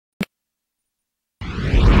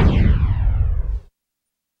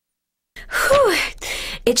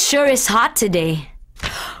It sure is hot today.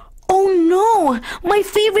 Oh no! My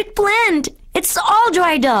favorite plant! It's all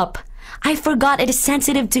dried up! I forgot it is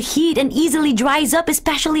sensitive to heat and easily dries up,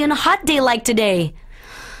 especially on a hot day like today.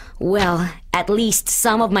 Well, at least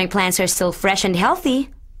some of my plants are still fresh and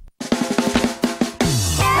healthy.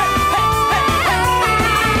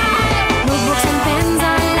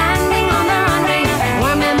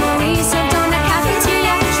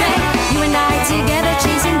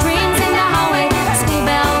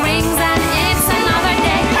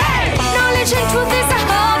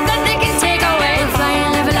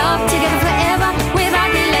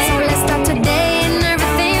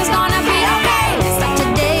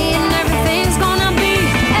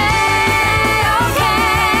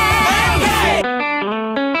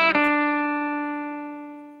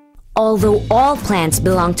 Although all plants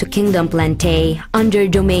belong to Kingdom Plantae under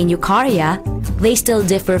domain Eukarya, they still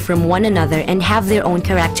differ from one another and have their own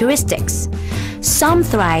characteristics. Some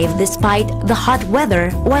thrive despite the hot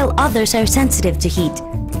weather, while others are sensitive to heat,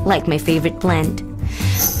 like my favorite plant.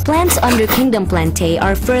 Plants under Kingdom Plantae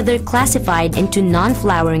are further classified into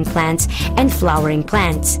non-flowering plants and flowering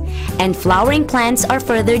plants. And flowering plants are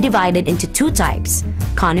further divided into two types,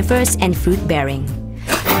 conifers and fruit-bearing.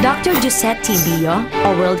 Dr. Giuseppe Bio,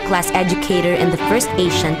 a world-class educator and the first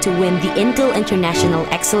Asian to win the Intel International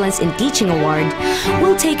Excellence in Teaching Award,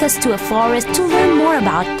 will take us to a forest to learn more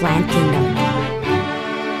about Plant Kingdom.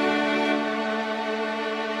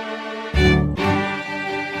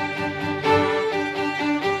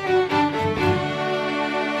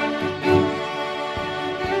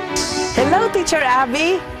 Hello, Teacher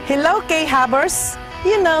Abby. Hello, Kay Habers.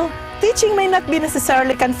 You know, teaching may not be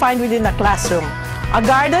necessarily confined within a classroom. A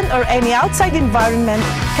garden or any outside environment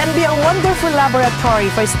can be a wonderful laboratory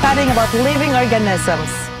for studying about living organisms.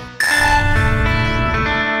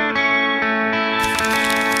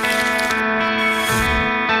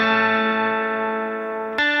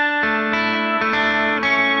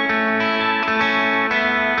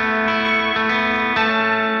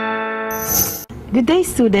 Good day,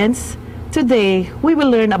 students. Today, we will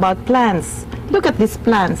learn about plants. Look at these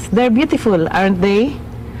plants. They're beautiful, aren't they?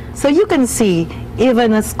 So you can see,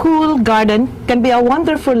 even a school garden can be a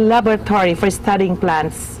wonderful laboratory for studying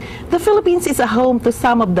plants. The Philippines is a home to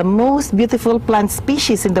some of the most beautiful plant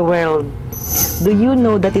species in the world. Do you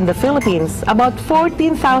know that in the Philippines, about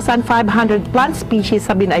 14,500 plant species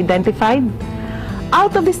have been identified?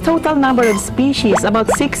 Out of this total number of species,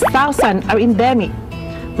 about 6,000 are endemic.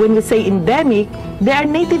 When we say endemic, they are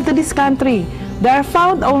native to this country. They are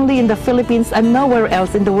found only in the Philippines and nowhere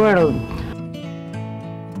else in the world.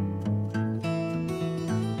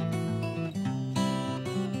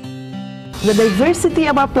 The diversity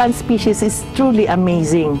of our plant species is truly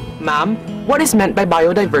amazing. Ma'am, what is meant by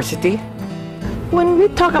biodiversity? When we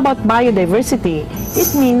talk about biodiversity,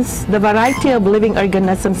 it means the variety of living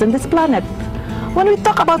organisms on this planet. When we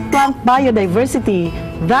talk about plant biodiversity,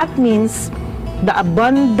 that means the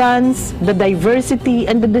abundance, the diversity,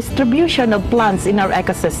 and the distribution of plants in our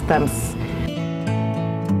ecosystems.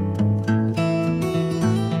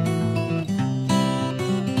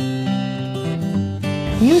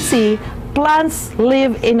 You see, plants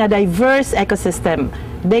live in a diverse ecosystem.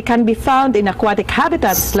 They can be found in aquatic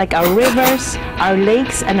habitats like our rivers, our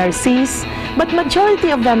lakes, and our seas, but majority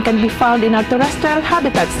of them can be found in our terrestrial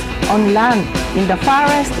habitats, on land, in the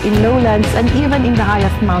forest, in lowlands, and even in the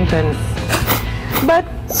highest mountains. But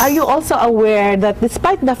are you also aware that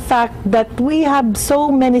despite the fact that we have so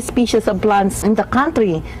many species of plants in the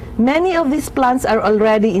country, many of these plants are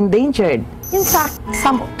already endangered? In fact,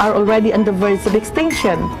 some are already on the verge of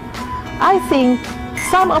extinction. I think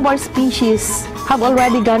some of our species have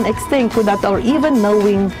already gone extinct without our even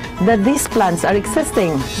knowing that these plants are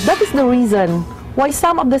existing. That is the reason why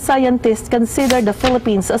some of the scientists consider the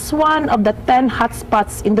Philippines as one of the 10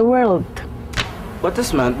 hotspots in the world. What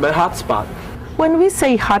is meant by hotspot? When we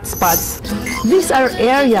say hotspots, these are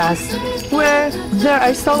areas where there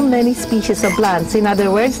are so many species of plants. In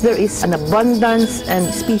other words, there is an abundance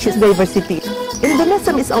and species diversity.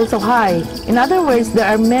 Endemism is also high. In other words, there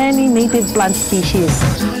are many native plant species.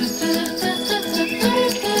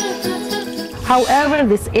 However,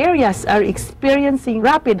 these areas are experiencing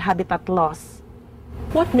rapid habitat loss.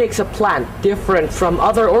 What makes a plant different from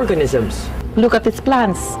other organisms? Look at its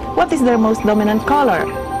plants. What is their most dominant color?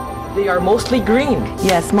 They are mostly green.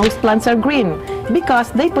 Yes, most plants are green because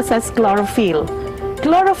they possess chlorophyll.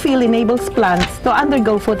 Chlorophyll enables plants to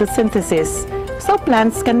undergo photosynthesis, so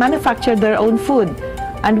plants can manufacture their own food,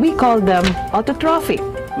 and we call them autotrophic.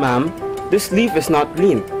 Ma'am, this leaf is not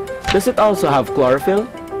green. Does it also have chlorophyll?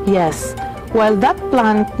 Yes. While that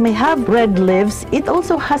plant may have red leaves, it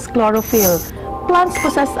also has chlorophyll, Plants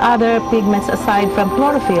possess other pigments aside from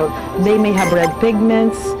chlorophyll. They may have red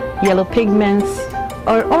pigments, yellow pigments,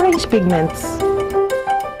 or orange pigments.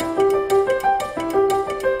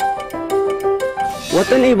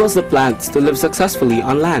 What enables the plants to live successfully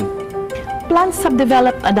on land? Plants have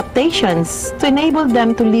developed adaptations to enable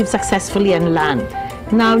them to live successfully on land.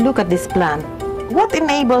 Now look at this plant. What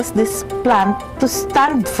enables this plant to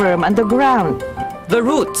stand firm on the ground? The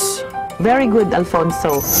roots. Very good,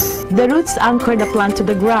 Alfonso. The roots anchor the plant to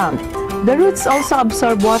the ground. The roots also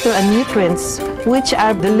absorb water and nutrients, which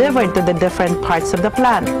are delivered to the different parts of the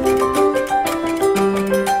plant.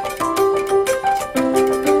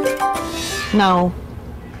 Now,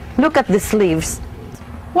 look at these leaves.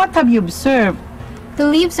 What have you observed? The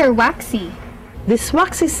leaves are waxy. This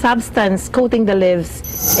waxy substance coating the leaves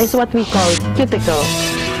is what we call cuticle.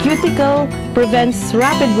 Cuticle prevents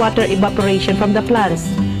rapid water evaporation from the plants.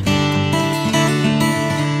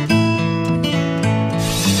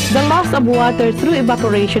 The loss of water through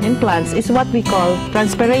evaporation in plants is what we call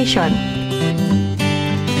transpiration.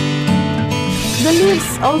 The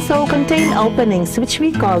leaves also contain openings which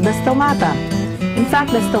we call the stomata. In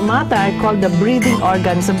fact, the stomata are called the breathing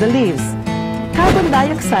organs of the leaves. Carbon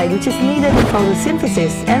dioxide, which is needed in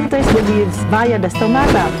photosynthesis, enters the leaves via the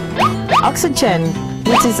stomata. Oxygen,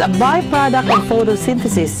 which is a byproduct of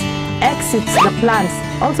photosynthesis, exits the plants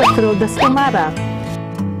also through the stomata.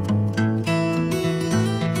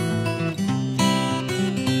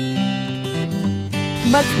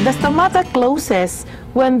 But the stomata closes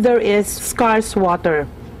when there is scarce water.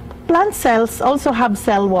 Plant cells also have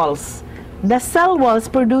cell walls. The cell walls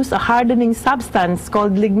produce a hardening substance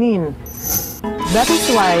called lignin. That is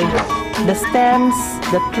why the stems,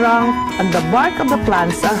 the trunk, and the bark of the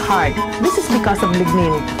plants are hard. This is because of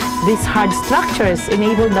lignin. These hard structures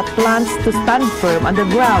enable the plants to stand firm on the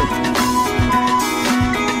ground.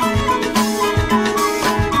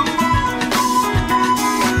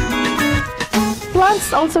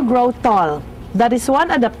 Plants also grow tall. That is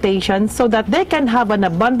one adaptation so that they can have an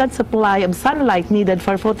abundant supply of sunlight needed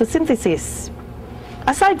for photosynthesis.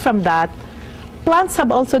 Aside from that, plants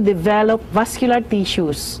have also developed vascular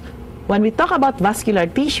tissues. When we talk about vascular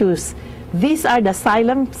tissues, these are the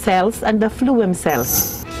xylem cells and the phloem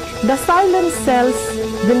cells. The xylem cells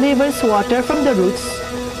delivers water from the roots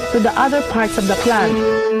to the other parts of the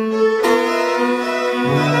plant.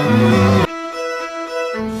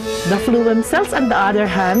 The phloem cells, on the other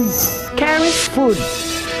hand, carries food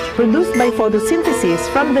produced by photosynthesis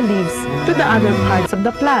from the leaves to the other parts of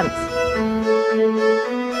the plant.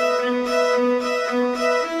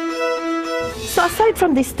 So aside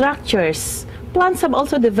from these structures, plants have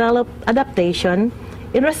also developed adaptation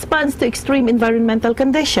in response to extreme environmental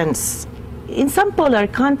conditions. In some polar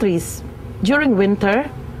countries, during winter,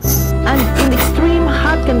 and in extreme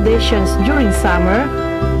hot conditions during summer,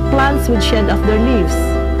 plants would shed off their leaves.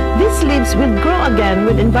 These leaves will grow again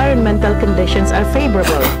when environmental conditions are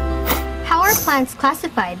favorable. How are plants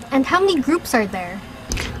classified, and how many groups are there?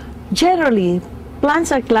 Generally,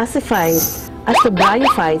 plants are classified as the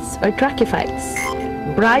bryophytes or trachyphytes.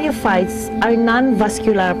 Bryophytes are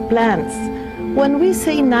non-vascular plants. When we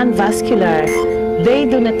say non-vascular, they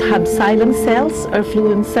do not have xylem cells or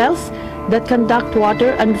phloem cells that conduct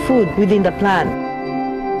water and food within the plant.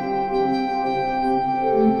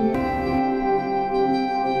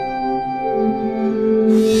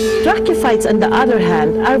 Trachyphytes, on the other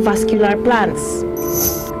hand, are vascular plants.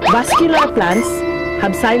 Vascular plants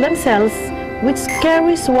have xylem cells which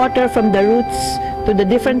carries water from the roots to the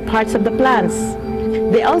different parts of the plants.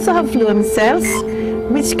 They also have phloem cells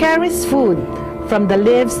which carries food from the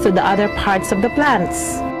leaves to the other parts of the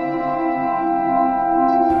plants.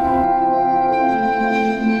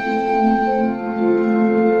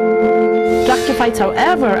 Trachyphytes,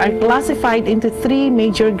 however, are classified into three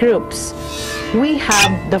major groups. We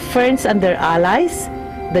have the ferns and their allies,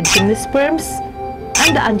 the gymnosperms,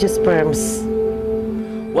 and the angiosperms.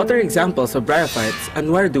 What are examples of bryophytes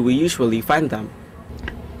and where do we usually find them?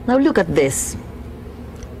 Now look at this.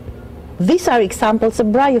 These are examples of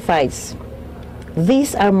bryophytes.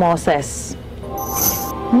 These are mosses.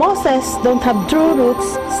 Mosses don't have true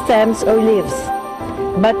roots, stems, or leaves,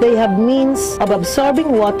 but they have means of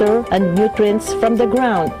absorbing water and nutrients from the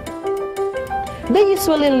ground. They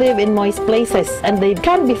usually live in moist places and they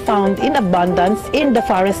can be found in abundance in the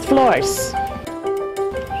forest floors.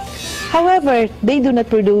 However, they do not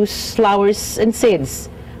produce flowers and seeds.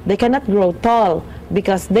 They cannot grow tall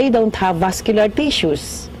because they don't have vascular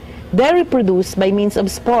tissues. They reproduce by means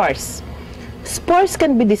of spores. Spores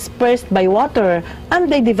can be dispersed by water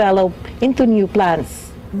and they develop into new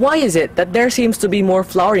plants. Why is it that there seems to be more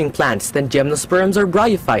flowering plants than gymnosperms or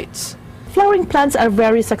bryophytes? Flowering plants are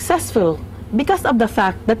very successful because of the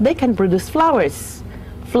fact that they can produce flowers.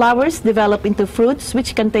 Flowers develop into fruits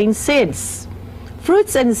which contain seeds.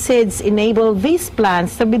 Fruits and seeds enable these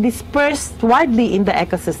plants to be dispersed widely in the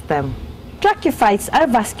ecosystem. Trachophytes are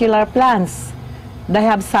vascular plants. They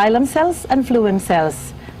have xylem cells and phloem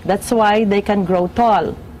cells. That's why they can grow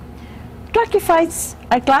tall. Trachophytes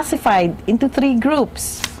are classified into 3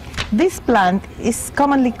 groups. This plant is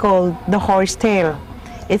commonly called the horsetail.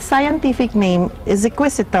 Its scientific name is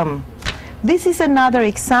Equisetum. This is another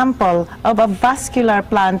example of a vascular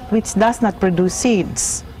plant which does not produce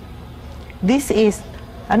seeds. This is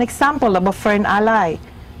an example of a fern ally.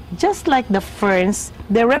 Just like the ferns,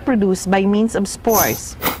 they reproduce by means of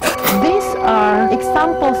spores. These are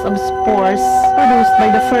examples of spores produced by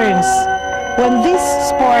the ferns. When these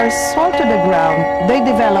spores fall to the ground, they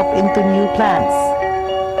develop into new plants.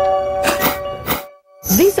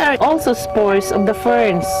 These are also spores of the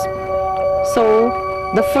ferns. So,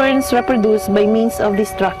 the ferns reproduce by means of these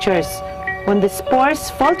structures. When the spores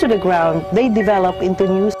fall to the ground, they develop into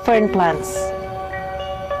new fern plants.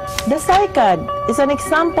 The cycad is an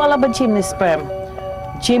example of a gymnosperm.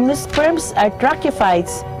 Gymnosperms are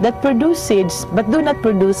trachophytes that produce seeds but do not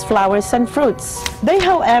produce flowers and fruits. They,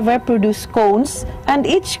 however, produce cones, and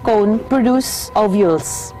each cone produces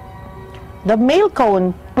ovules. The male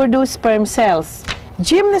cone produces sperm cells.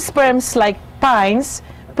 Gymnosperms, like pines,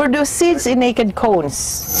 produce seeds in naked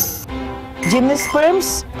cones.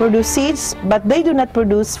 Gymnosperms produce seeds, but they do not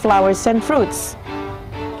produce flowers and fruits.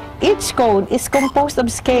 Each cone is composed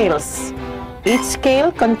of scales. Each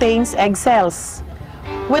scale contains egg cells.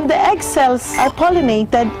 When the egg cells are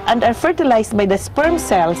pollinated and are fertilized by the sperm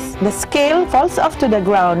cells, the scale falls off to the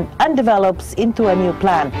ground and develops into a new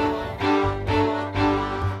plant.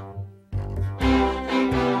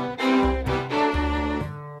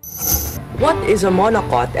 What is a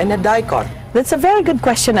monocot and a dicot? That's a very good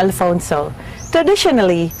question, Alfonso.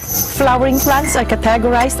 Traditionally, flowering plants are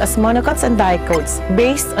categorized as monocots and dicots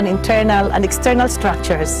based on internal and external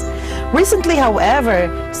structures. Recently, however,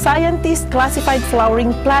 scientists classified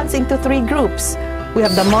flowering plants into 3 groups. We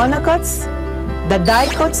have the monocots, the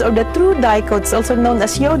dicots or the true dicots, also known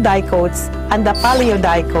as eudicots, and the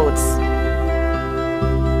paleodicots.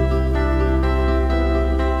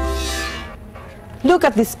 Look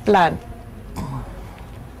at this plant.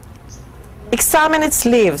 Examine its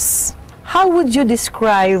leaves. How would you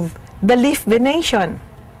describe the leaf venation?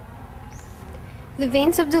 The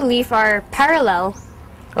veins of the leaf are parallel.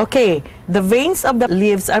 Okay, the veins of the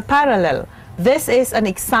leaves are parallel. This is an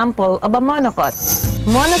example of a monocot.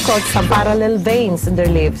 Monocots have parallel veins in their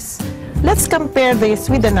leaves. Let's compare this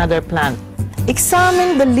with another plant.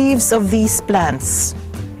 Examine the leaves of these plants.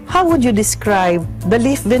 How would you describe the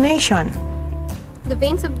leaf venation? The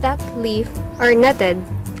veins of that leaf are netted.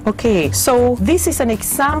 Okay, so this is an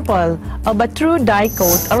example of a true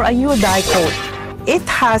dicot or a eudicot. It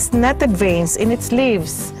has netted veins in its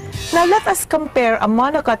leaves. Now let us compare a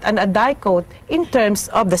monocot and a dicot in terms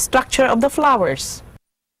of the structure of the flowers.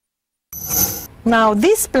 Now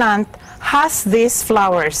this plant has these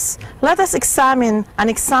flowers. Let us examine an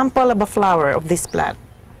example of a flower of this plant.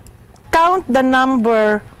 Count the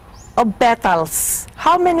number of petals.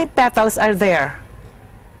 How many petals are there?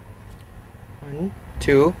 1,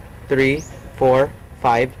 2, 3, 4,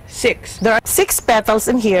 5, 6. There are 6 petals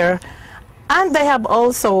in here, and they have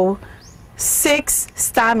also 6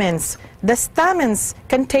 stamens. The stamens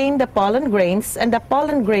contain the pollen grains, and the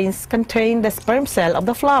pollen grains contain the sperm cell of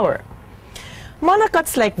the flower.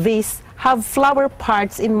 Monocots like these have flower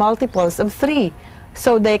parts in multiples of 3,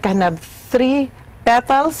 so they can have 3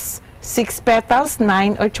 petals, 6 petals,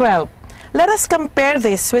 9, or 12. Let us compare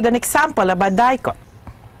this with an example of a dicot.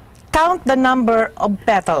 Count the number of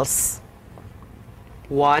petals.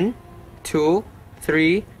 1, 2,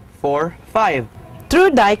 3, 4, 5. True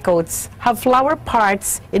dicots have flower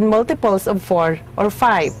parts in multiples of 4 or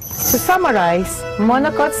 5. To summarize,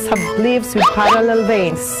 monocots have leaves with parallel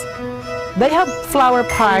veins. They have flower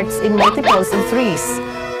parts in multiples of 3s,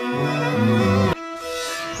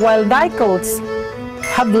 while dicots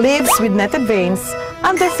have leaves with netted veins,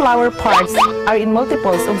 and their flower parts are in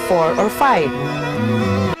multiples of 4 or 5.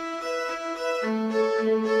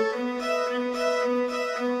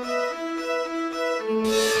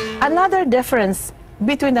 Another difference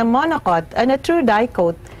between a monocot and a true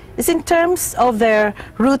dicot is in terms of their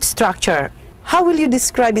root structure. How will you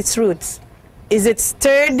describe its roots? Is it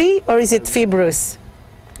sturdy or is it fibrous?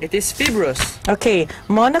 It is fibrous. Okay,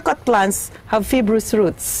 monocot plants have fibrous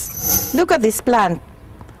roots. Look at this plant.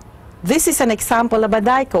 This is an example of a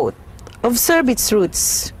dicot. Observe its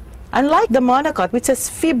roots. Unlike the monocot, which has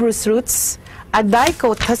fibrous roots, A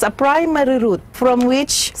dicot has a primary root from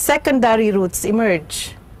which secondary roots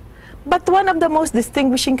emerge. But one of the most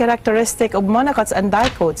distinguishing characteristics of monocots and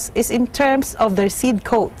dicots is in terms of their seed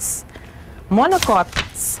coats.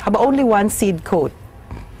 Monocots have only one seed coat,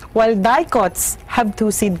 while dicots have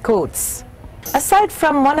two seed coats. Aside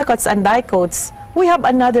from monocots and dicots, we have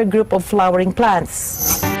another group of flowering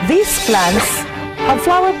plants. These plants have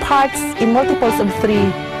flower parts in multiples of 3,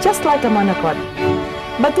 just like a monocot.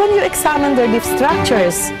 But when you examine their leaf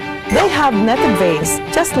structures, they have netted veins,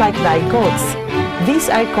 just like dicots. These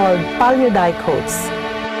are called paleodicots.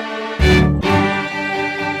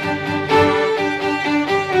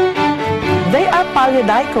 They are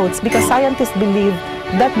paleodicots because scientists believe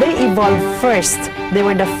that they evolved first. They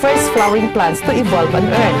were the first flowering plants to evolve on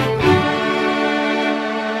Earth.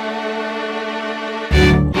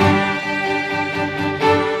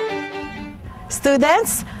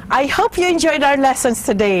 Students, I hope you enjoyed our lessons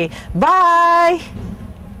today. Bye!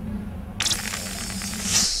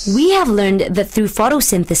 We have learned that through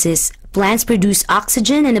photosynthesis, plants produce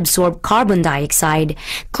oxygen and absorb carbon dioxide,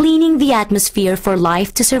 cleaning the atmosphere for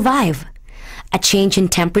life to survive. A change in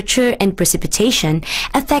temperature and precipitation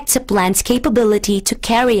affects a plant's capability to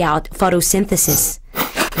carry out photosynthesis.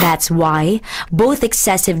 That's why both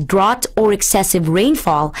excessive drought or excessive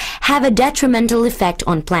rainfall have a detrimental effect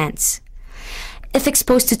on plants. If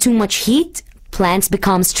exposed to too much heat, plants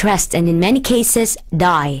become stressed and in many cases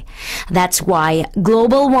die. That's why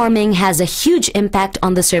global warming has a huge impact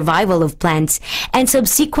on the survival of plants and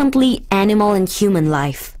subsequently animal and human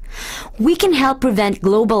life. We can help prevent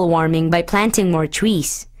global warming by planting more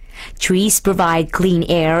trees. Trees provide clean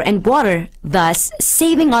air and water, thus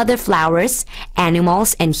saving other flowers,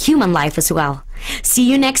 animals, and human life as well. See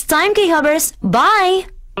you next time, K-Hubbers! Bye!